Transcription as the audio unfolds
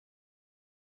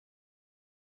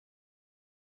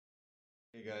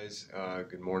Hey guys,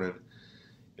 good morning.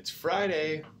 It's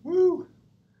Friday. Woo!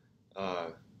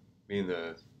 Me and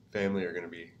the family are going to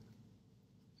be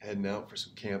heading out for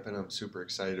some camping. I'm super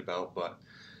excited about. But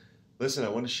listen, I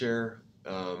want to share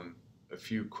a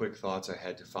few quick thoughts I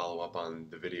had to follow up on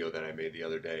the video that I made the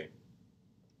other day.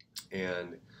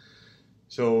 And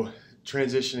so,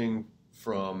 transitioning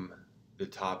from the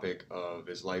topic of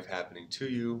is life happening to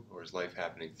you or is life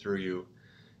happening through you?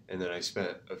 And then I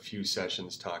spent a few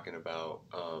sessions talking about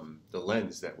the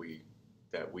lens that we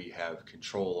have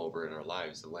control over in our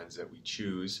lives, the lens that we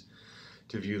choose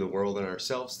to view the world and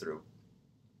ourselves through.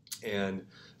 And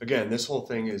again, this whole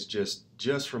thing is just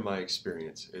from my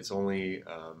experience. It's only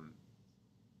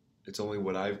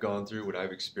what I've gone through, what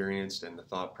I've experienced, and the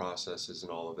thought processes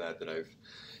and all of that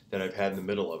that I've had in the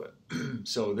middle of it.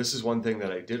 So this is one thing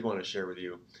that I did want to share with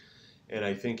you, and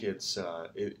I think it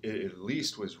at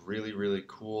least was really really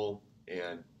cool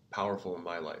and powerful in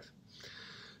my life.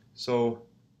 So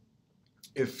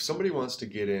if somebody wants to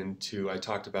get into, I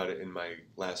talked about it in my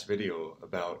last video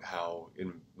about how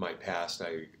in my past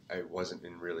I wasn't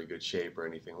in really good shape or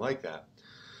anything like that.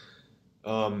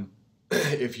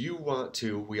 If you want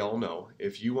to, we all know,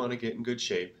 if you want to get in good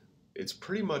shape, it's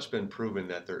pretty much been proven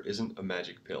that there isn't a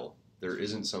magic pill. There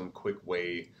isn't some quick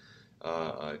way,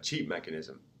 cheat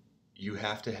mechanism. You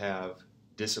have to have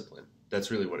discipline.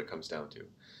 That's really what it comes down to.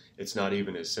 It's not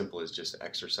even as simple as just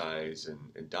exercise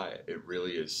and diet. It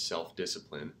really is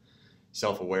self-discipline,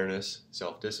 self-awareness,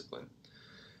 self-discipline.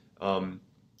 Um,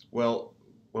 well,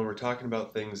 when we're talking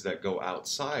about things that go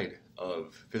outside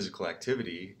of physical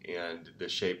activity and the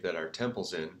shape that our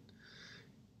temple's in,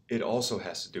 it also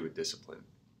has to do with discipline.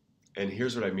 And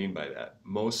here's what I mean by that.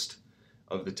 Most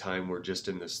of the time we're just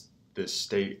in this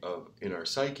state of in our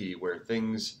psyche where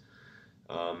things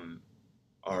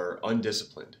are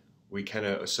undisciplined. We kind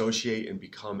of associate and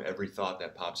become every thought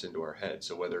that pops into our head.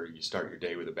 So whether you start your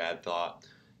day with a bad thought,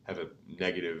 have a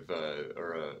negative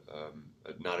or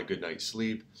a not a good night's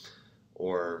sleep,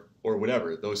 or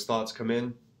whatever, those thoughts come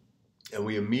in, and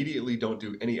we immediately don't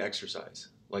do any exercise.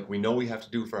 Like we know we have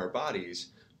to do for our bodies,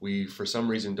 we for some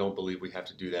reason don't believe we have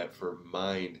to do that for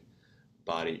mind,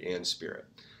 body, and spirit.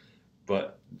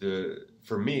 But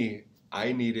for me,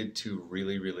 I needed to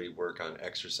really, really work on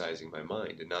exercising my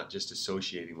mind and not just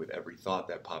associating with every thought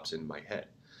that pops in my head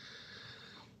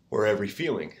or every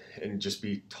feeling and just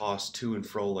be tossed to and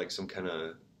fro like some kind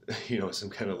of, some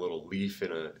kind of little leaf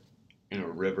in a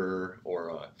river or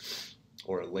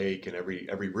a lake, and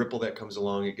every ripple that comes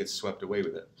along, it gets swept away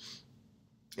with it.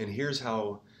 And here's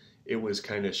how it was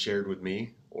kind of shared with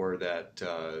me, or that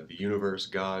the universe,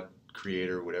 God,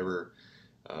 creator, whatever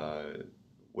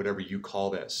you call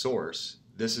that source,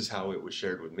 this is how it was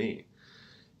shared with me.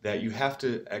 That you have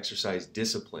to exercise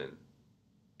discipline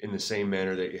in the same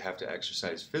manner that you have to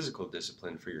exercise physical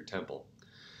discipline for your temple.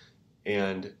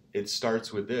 And it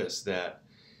starts with this, that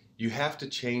you have to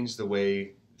change the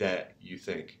way that you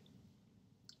think.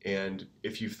 And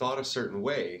if you've thought a certain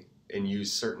way and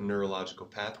used certain neurological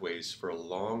pathways for a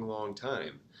long, long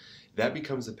time, that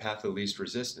becomes the path of least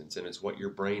resistance, and it's what your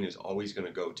brain is always going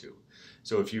to go to.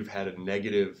 So if you've had a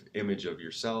negative image of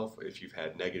yourself, if you've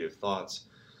had negative thoughts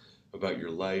about your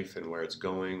life and where it's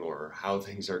going or how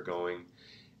things are going,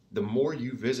 the more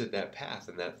you visit that path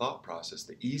and that thought process,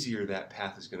 the easier that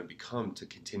path is going to become to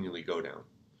continually go down.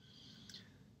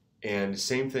 And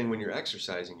same thing when you're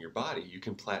exercising your body, you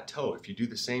can plateau. If you do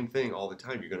the same thing all the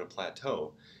time, you're going to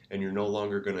plateau, and you're no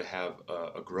longer going to have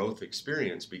a growth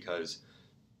experience because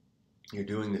you're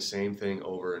doing the same thing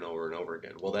over and over and over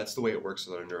again. Well, that's the way it works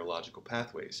with our neurological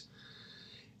pathways.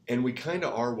 And we kind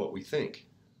of are what we think.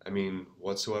 I mean,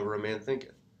 whatsoever a man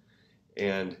thinketh.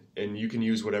 And you can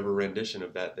use whatever rendition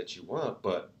of that you want,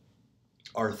 but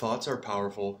our thoughts are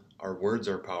powerful, our words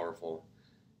are powerful.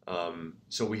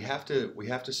 So we have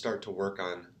to start to work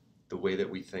on the way that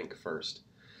we think first.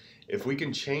 If we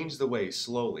can change the way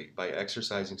slowly by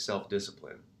exercising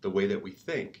self-discipline, the way that we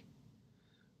think,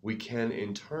 we can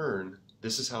in turn,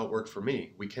 this is how it worked for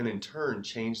me, we can in turn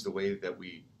change the way that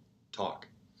we talk.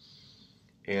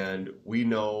 And we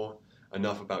know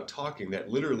enough about talking that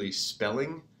literally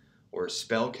spelling or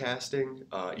spell casting,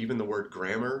 even the word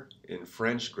grammar in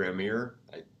French, grammaire,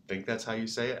 I think that's how you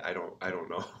say it. I don't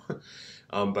know.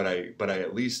 But I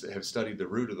at least have studied the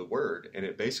root of the word, and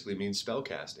it basically means spell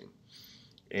casting.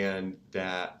 And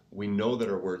that we know that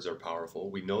our words are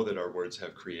powerful. We know that our words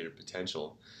have creative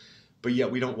potential. But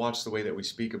yet we don't watch the way that we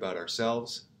speak about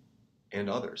ourselves and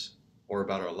others or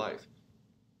about our life.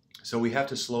 So we have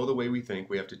to slow the way we think.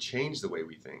 We have to change the way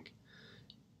we think.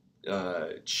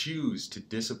 Choose to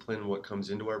discipline what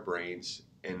comes into our brains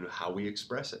and how we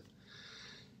express it.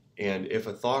 And if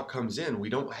a thought comes in, we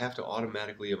don't have to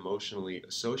automatically emotionally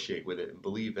associate with it and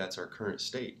believe that's our current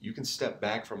state. You can step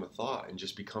back from a thought and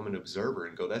just become an observer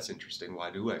and go, that's interesting.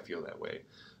 Why do I feel that way?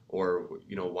 Or,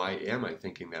 why am I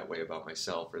thinking that way about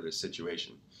myself or this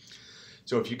situation?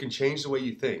 So if you can change the way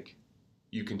you think,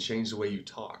 you can change the way you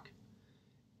talk.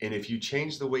 And if you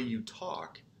change the way you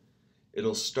talk,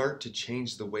 it'll start to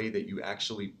change the way that you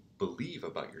actually believe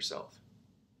about yourself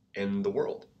and the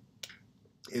world.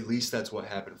 At least that's what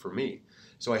happened for me.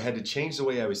 So I had to change the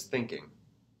way I was thinking.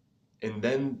 And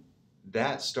then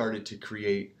that started to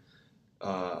create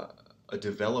a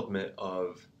development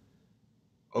of,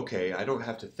 okay, I don't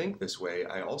have to think this way.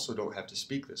 I also don't have to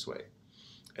speak this way.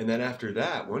 And then after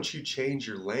that, once you change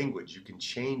your language, you can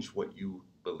change what you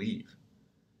believe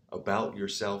about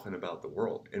yourself and about the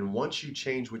world. And once you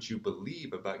change what you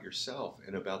believe about yourself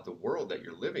and about the world that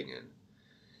you're living in,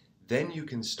 then you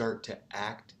can start to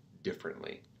act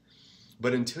differently.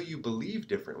 But until you believe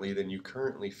differently than you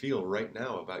currently feel right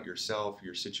now about yourself,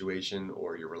 your situation,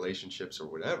 or your relationships or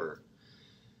whatever,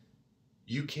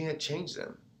 you can't change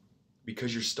them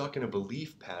because you're stuck in a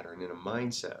belief pattern and a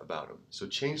mindset about them. So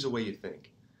change the way you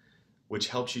think, which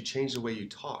helps you change the way you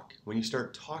talk. When you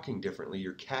start talking differently,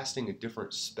 you're casting a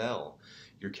different spell.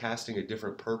 You're casting a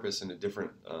different purpose and a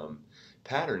different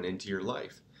pattern into your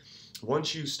life.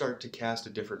 Once you start to cast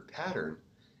a different pattern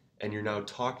and you're now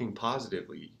talking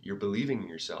positively, you're believing in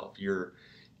yourself, you're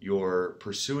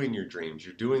pursuing your dreams,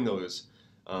 you're doing those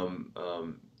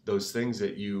things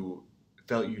that you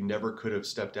felt you never could have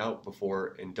stepped out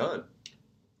before and done.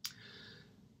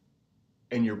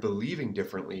 And you're believing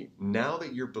differently. Now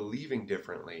that you're believing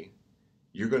differently,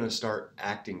 you're going to start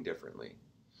acting differently.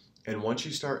 And once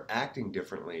you start acting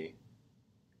differently,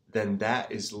 then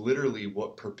that is literally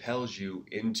what propels you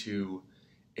into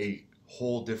a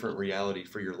whole different reality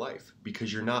for your life,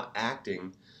 because you're not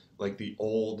acting like the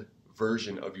old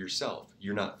version of yourself.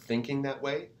 You're not thinking that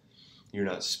way. You're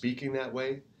not speaking that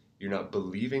way. You're not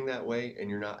believing that way, and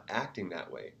you're not acting that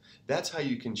way. That's how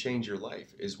you can change your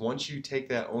life, is once you take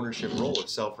that ownership role of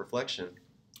self-reflection.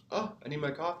 Oh, I need my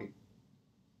coffee.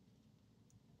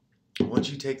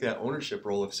 Once you take that ownership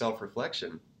role of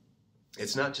self-reflection,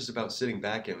 it's not just about sitting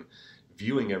back and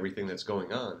viewing everything that's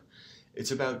going on.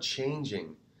 It's about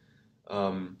changing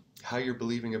how you're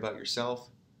believing about yourself,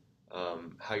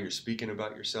 how you're speaking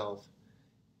about yourself,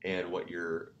 and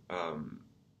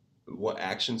what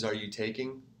actions are you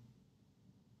taking.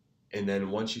 And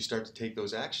then once you start to take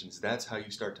those actions, that's how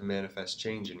you start to manifest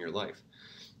change in your life.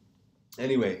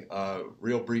 Anyway,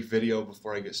 real brief video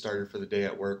before I get started for the day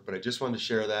at work, but I just wanted to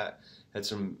share that.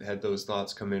 Had those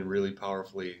thoughts come in really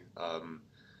powerfully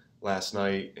last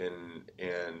night,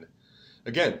 and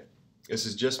again, this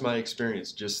is just my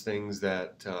experience, just things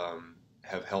that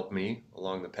have helped me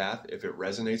along the path. If it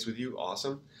resonates with you,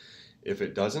 awesome. If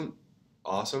it doesn't,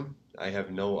 awesome. I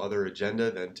have no other agenda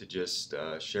than to just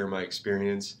share my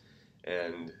experience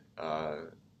and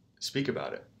speak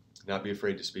about it. Not be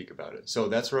afraid to speak about it. So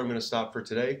that's where I'm going to stop for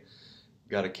today.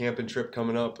 Got a camping trip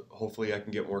coming up. Hopefully I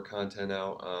can get more content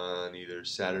out on either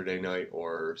Saturday night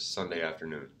or Sunday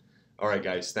afternoon. All right,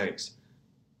 guys, thanks.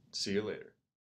 See you later.